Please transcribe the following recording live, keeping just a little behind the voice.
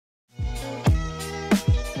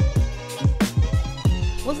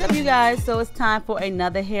What's up, you guys? So it's time for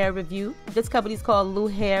another hair review. This company is called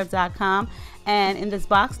Luhair.com, and in this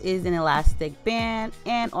box is an elastic band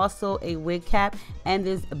and also a wig cap and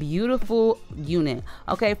this beautiful unit.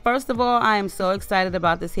 Okay, first of all, I am so excited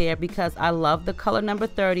about this hair because I love the color number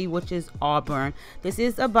 30, which is Auburn. This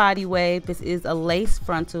is a body wave. This is a lace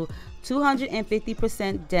frontal,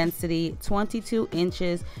 250% density, 22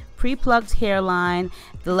 inches, pre-plucked hairline.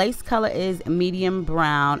 The lace color is medium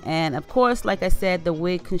brown, and of course, like I said, the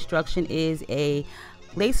wig construction is a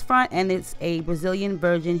lace front, and it's a Brazilian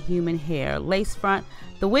virgin human hair lace front.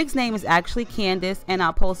 The wig's name is actually Candace, and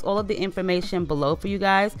I'll post all of the information below for you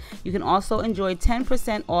guys. You can also enjoy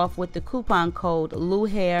 10% off with the coupon code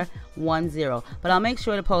Luhair10, but I'll make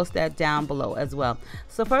sure to post that down below as well.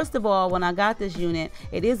 So first of all, when I got this unit,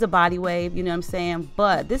 it is a body wave, you know what I'm saying,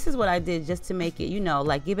 but this is what I did just to make it, you know,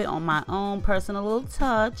 like give it on my own personal little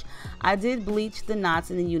touch. I did bleach the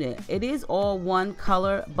knots in the unit. It is all one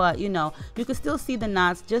color, but you know, you can still see the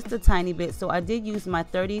knots just a tiny bit. So I did use my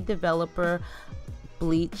 30 developer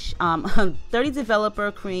bleach, 30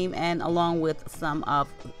 developer cream, and along with some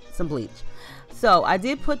bleach. So I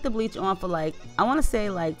did put the bleach on for like, I want to say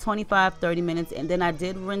like 25-30 minutes, and then I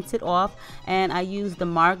did rinse it off, and I used the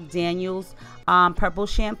Marc Daniels purple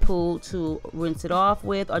shampoo to rinse it off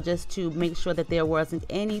with, or just to make sure that there wasn't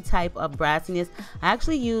any type of brassiness. I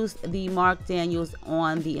actually used the Marc Daniels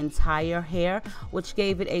on the entire hair, which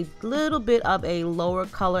gave it a little bit of a lower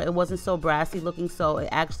color. It wasn't so brassy looking, so it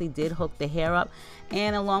actually did hook the hair up.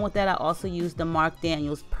 And along with that, I also used the Marc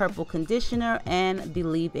Daniels purple conditioner and the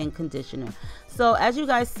leave-in conditioner. So as you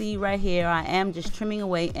guys see right here, I am just trimming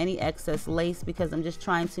away any excess lace because I'm just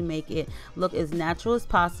trying to make it look as natural as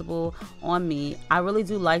possible on me. I really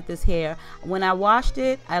do like this hair. When I washed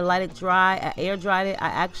it, I let it dry, I air dried it. I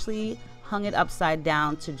actually hung it upside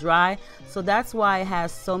down to dry, so that's why it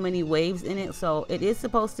has so many waves in it. So it is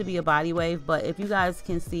supposed to be a body wave, but if you guys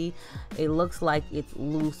can see, it looks like it's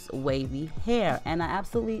loose wavy hair, and I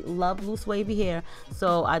absolutely love loose wavy hair,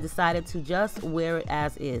 so I decided to just wear it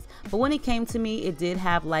as is. But when it came to me, it did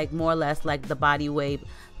have like more or less like the body wave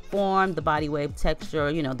form, the body wave texture,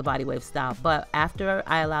 you know, the body wave style. But after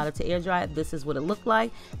I allowed it to air dry, this is what it looked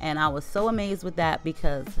like, and I was so amazed with that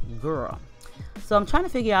because girl. So I'm trying to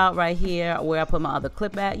figure out right here where I put my other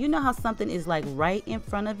clip at. You know how something is like right in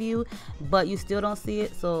front of you, but you still don't see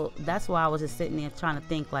it? So that's why I was just sitting there trying to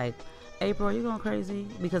think like, April, are you going crazy?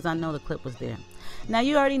 Because I know the clip was there. Now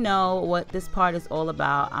you already know what this part is all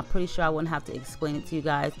about. I'm pretty sure I wouldn't have to explain it to you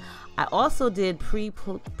guys. I also did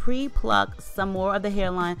pre-pluck some more of the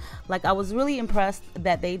hairline. Like, I was really impressed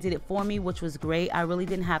that they did it for me, which was great. I really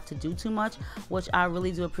didn't have to do too much, which I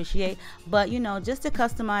really do appreciate. But you know, just to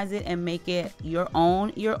customize it and make it your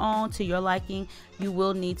own to your liking, you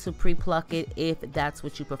will need to pre-pluck it if that's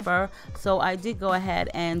what you prefer. So I did go ahead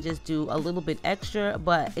and just do a little bit extra,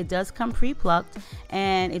 but it does come pre-plucked,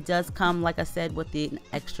 and it does come, like I said, with the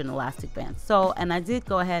extra elastic band. So, and I did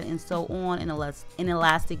go ahead and sew on an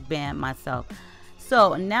elastic band myself.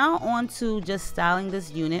 So now on to just styling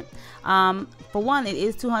this unit. For one, it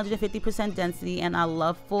is 250% density, and I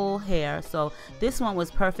love full hair, so this one was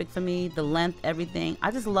perfect for me. The length, everything,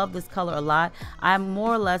 I just love this color a lot. I'm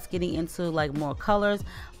more or less getting into like more colors,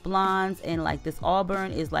 blondes, and like this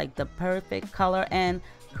Auburn is like the perfect color. And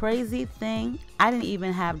crazy thing, I didn't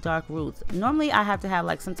even have dark roots. Normally I have to have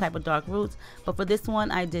like some type of dark roots, but for this one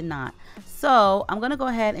I did not. So I'm gonna go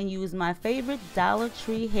ahead and use my favorite Dollar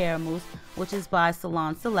Tree hair mousse, which is by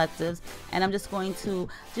Salon Selectives, and I'm just going to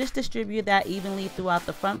just distribute that evenly throughout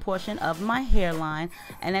the front portion of my hairline.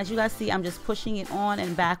 And as you guys see, I'm just pushing it on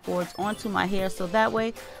and backwards onto my hair, so that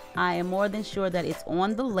way I am more than sure that it's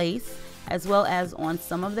on the lace as well as on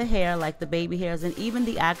some of the hair, like the baby hairs and even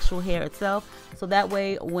the actual hair itself, so that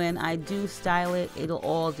way when I do style it, it'll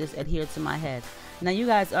all just adhere to my head. Now you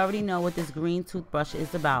guys already know what this green toothbrush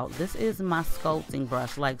is about. This is my sculpting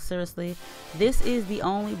brush. Like seriously, this is the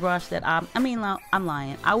only brush that I'm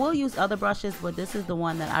lying. I will use other brushes, but this is the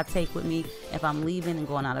one that I take with me if I'm leaving and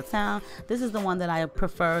going out of town. This is the one that I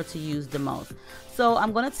prefer to use the most. So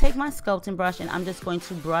I'm going to take my sculpting brush, and I'm just going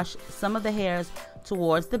to brush some of the hairs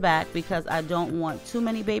towards the back because I don't want too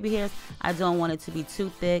many baby hairs. I don't want it to be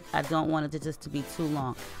too thick. I don't want it to be too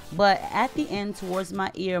long. But at the end towards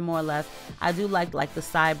my ear, more or less, I do like the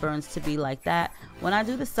sideburns to be like that. When I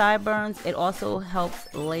do the sideburns, it also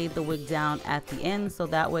helps lay the wig down at the end, so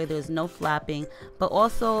that way there's no flapping, but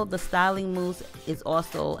also the styling mousse is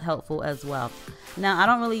also helpful as well. Now I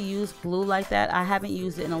don't really use glue like that. I haven't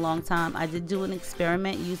used it in a long time. I did do an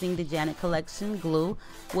experiment using the Janet Collection glue,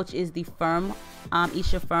 which is the firm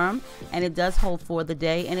Isha Firm, and it does hold for the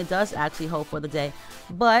day, and it does actually hold for the day,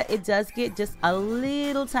 but it does get just a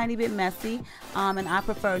little tiny bit messy, and I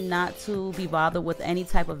prefer not to be bothered with any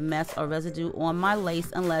type of mess or residue on my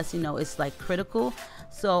lace unless, you know, it's like critical.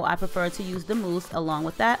 So I prefer to use the mousse. Along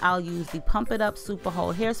with that, I'll use the Pump It Up Super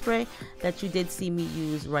Hold hairspray that you did see me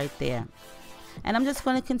use right there. And I'm just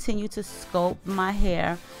going to continue to sculpt my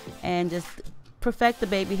hair and just perfect the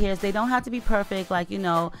baby hairs. They don't have to be perfect, like, you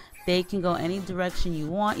know, they can go any direction you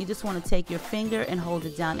want. You just want to take your finger and hold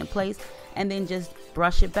it down in place and then just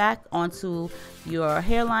brush it back onto your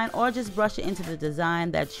hairline, or just brush it into the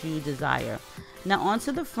design that you desire. Now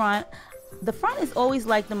onto the front. The front is always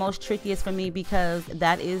like the most trickiest for me because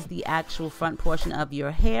that is the actual front portion of your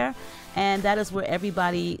hair, and that is where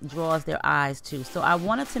everybody draws their eyes to. So I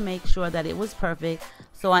wanted to make sure that it was perfect,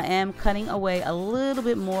 so I am cutting away a little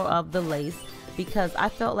bit more of the lace because I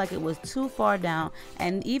felt like it was too far down.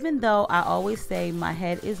 And even though I always say my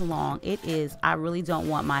head is long, it is, I really don't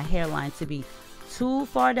want my hairline to be too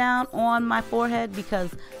far down on my forehead,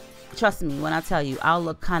 because trust me when I tell you, I'll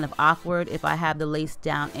look kind of awkward if I have the lace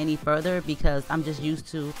down any further because I'm just used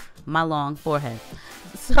to my long forehead.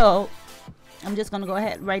 So I'm just going to go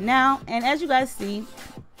ahead right now, and as you guys see,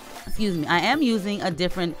 excuse me, I am using a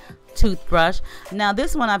different toothbrush. Now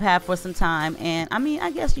this one I've had for some time, and I mean, I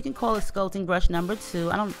guess you can call it sculpting brush number 2.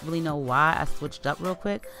 I don't really know why I switched up real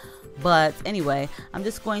quick, but anyway, I'm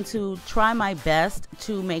just going to try my best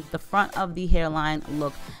to make the front of the hairline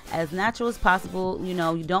look as natural as possible. You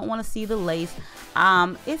know, you don't want to see the lace.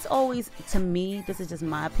 It's always, to me, this is just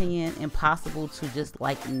my opinion, impossible to just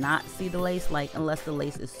like not see the lace, like unless the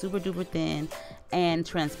lace is super duper thin and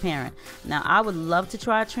transparent. Now I would love to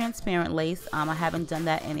try transparent lace. I haven't done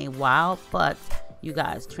that in a while, but you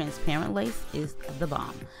guys, transparent lace is the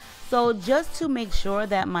bomb. So just to make sure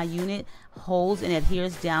that my unit holds and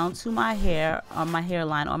adheres down to my hair, or my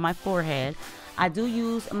hairline, or my forehead, I do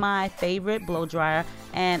use my favorite blow dryer,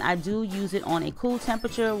 and I do use it on a cool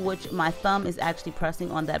temperature, which my thumb is actually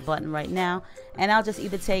pressing on that button right now. And I'll just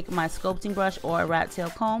either take my sculpting brush or a rat tail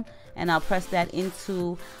comb, and I'll press that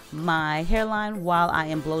into my hairline while I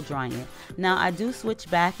am blow drying it. Now I do switch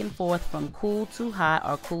back and forth from cool to hot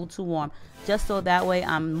or cool to warm, just so that way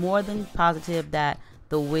I'm more than positive that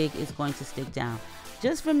the wig is going to stick down.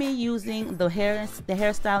 Just for me, using the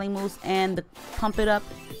hairstyling mousse and the Pump It Up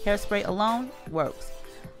hairspray alone works.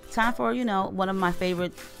 Time for, you know, one of my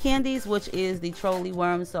favorite candies, which is the trolley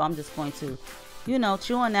worm. So I'm just going to, you know,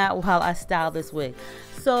 chew on that while I style this wig.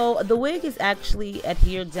 So the wig is actually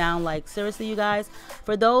adhered down, like seriously, you guys.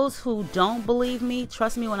 For those who don't believe me,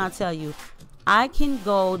 trust me when I tell you, I can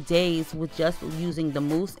go days with just using the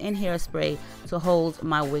mousse and hairspray to hold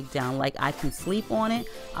my wig down. Like I can sleep on it.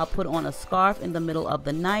 I'll put on a scarf in the middle of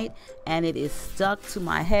the night and it is stuck to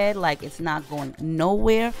my head, like it's not going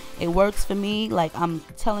nowhere. It works for me. Like I'm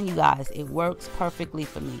telling you guys, it works perfectly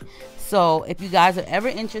for me. So if you guys are ever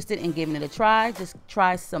interested in giving it a try, just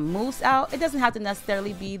try some mousse out. It doesn't have to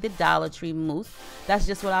necessarily be the Dollar Tree mousse. That's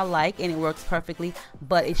just what I like, and it works perfectly.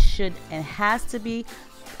 But it should and has to be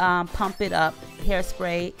Pump It Up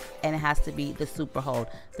hairspray, and it has to be the super hold.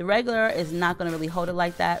 The regular is not going to really hold it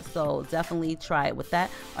like that, so definitely try it with that,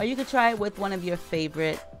 or you could try it with one of your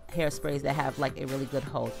favorite hairsprays that have like a really good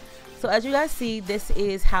hold. So as you guys see, this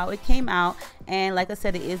is how it came out, and like I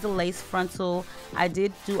said, it is a lace frontal. I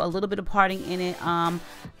did do a little bit of parting in it.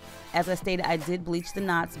 As I stated, I did bleach the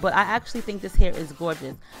knots, but I actually think this hair is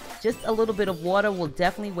gorgeous. Just a little bit of water will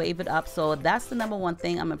definitely wave it up, so that's the number one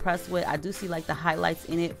thing I'm impressed with. I do see like the highlights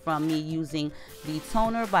in it from me using the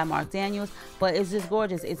toner by Marc Daniels, but it's just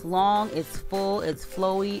gorgeous. It's long, it's full, it's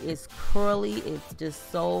flowy, it's curly, it's just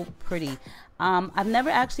so pretty. I've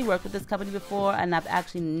never actually worked with this company before, and I've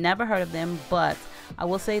actually never heard of them, but I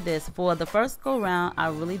will say this, for the first go round, I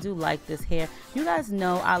really do like this hair. You guys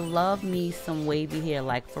know I love me some wavy hair,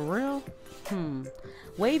 like for real.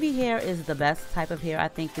 Wavy hair is the best type of hair, I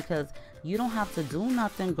think, because you don't have to do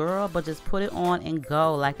nothing, girl, but just put it on and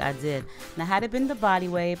go like I did. Now, had it been the body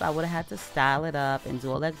wave, I would have had to style it up and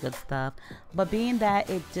do all that good stuff. But being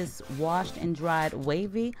that it just washed and dried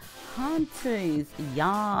wavy, hunties,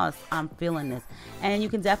 yas, I'm feeling this. And you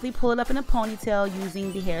can definitely pull it up in a ponytail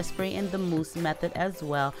using the hairspray and the mousse method as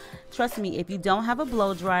well. Trust me, if you don't have a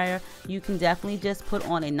blow dryer, you can definitely just put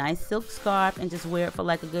on a nice silk scarf and just wear it for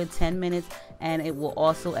like a good 10 minutes, and it will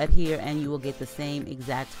also adhere and you will get the same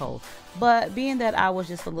exact hold. But being that I was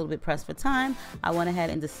just a little bit pressed for time, I went ahead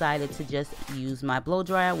and decided to just use my blow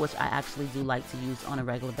dryer, which I actually do like to use on a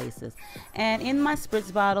regular basis. And in my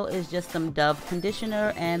spritz bottle is just some Dove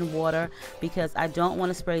conditioner and water, because I don't want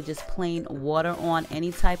to spray just plain water on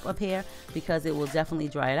any type of hair, because it will definitely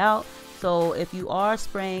dry it out. So if you are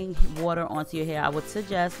spraying water onto your hair, I would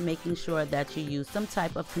suggest making sure that you use some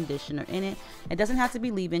type of conditioner in it. It doesn't have to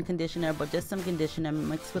be leave-in conditioner, but just some conditioner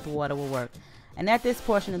mixed with water will work. And at this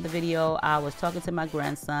portion of the video, I was talking to my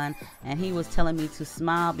grandson, and he was telling me to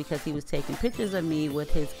smile because he was taking pictures of me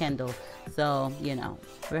with his Kindle. So, you know,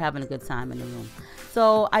 we're having a good time in the room.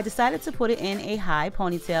 So I decided to put it in a high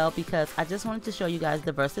ponytail because I just wanted to show you guys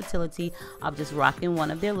the versatility of just rocking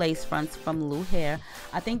one of their lace fronts from Luhair.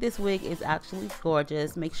 I think this wig is actually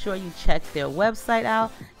gorgeous. Make sure you check their website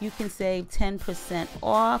out. You can save 10%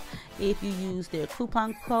 off if you use their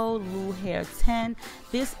coupon code Luhair10.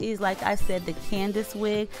 This is, like I said, the Candace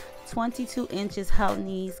wig. 22 inches held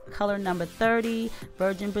knees, color number 30,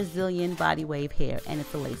 virgin Brazilian body wave hair, and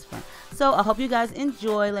it's a lace front. So I hope you guys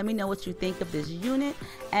enjoy. Let me know what you think of this unit,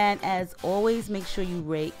 and as always, make sure you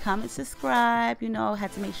rate, comment, subscribe. You know,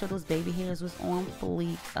 had to make sure those baby hairs was on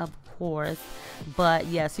fleek, of course. But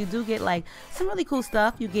yes, you do get like some really cool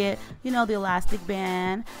stuff. You get, you know, the elastic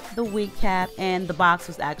band, the wig cap, and the box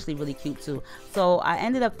was actually really cute too. So I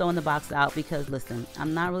ended up throwing the box out because, listen,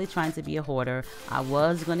 I'm not really trying to be a hoarder. I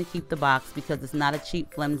was going to keep the box because it's not a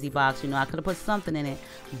cheap flimsy box. You know, I could have put something in it,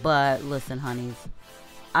 but listen, honeys,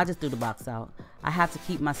 I just threw the box out. I have to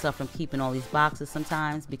keep myself from keeping all these boxes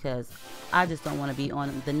sometimes because I just don't want to be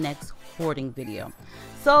on the next hoarding video.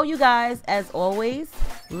 So you guys, as always,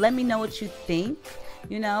 let me know what you think.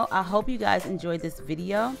 You know, I hope you guys enjoyed this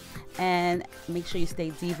video, and make sure you stay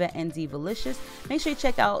diva and divalicious. Make sure you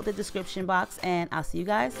check out the description box, and I'll see you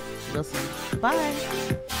guys real soon.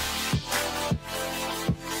 Bye.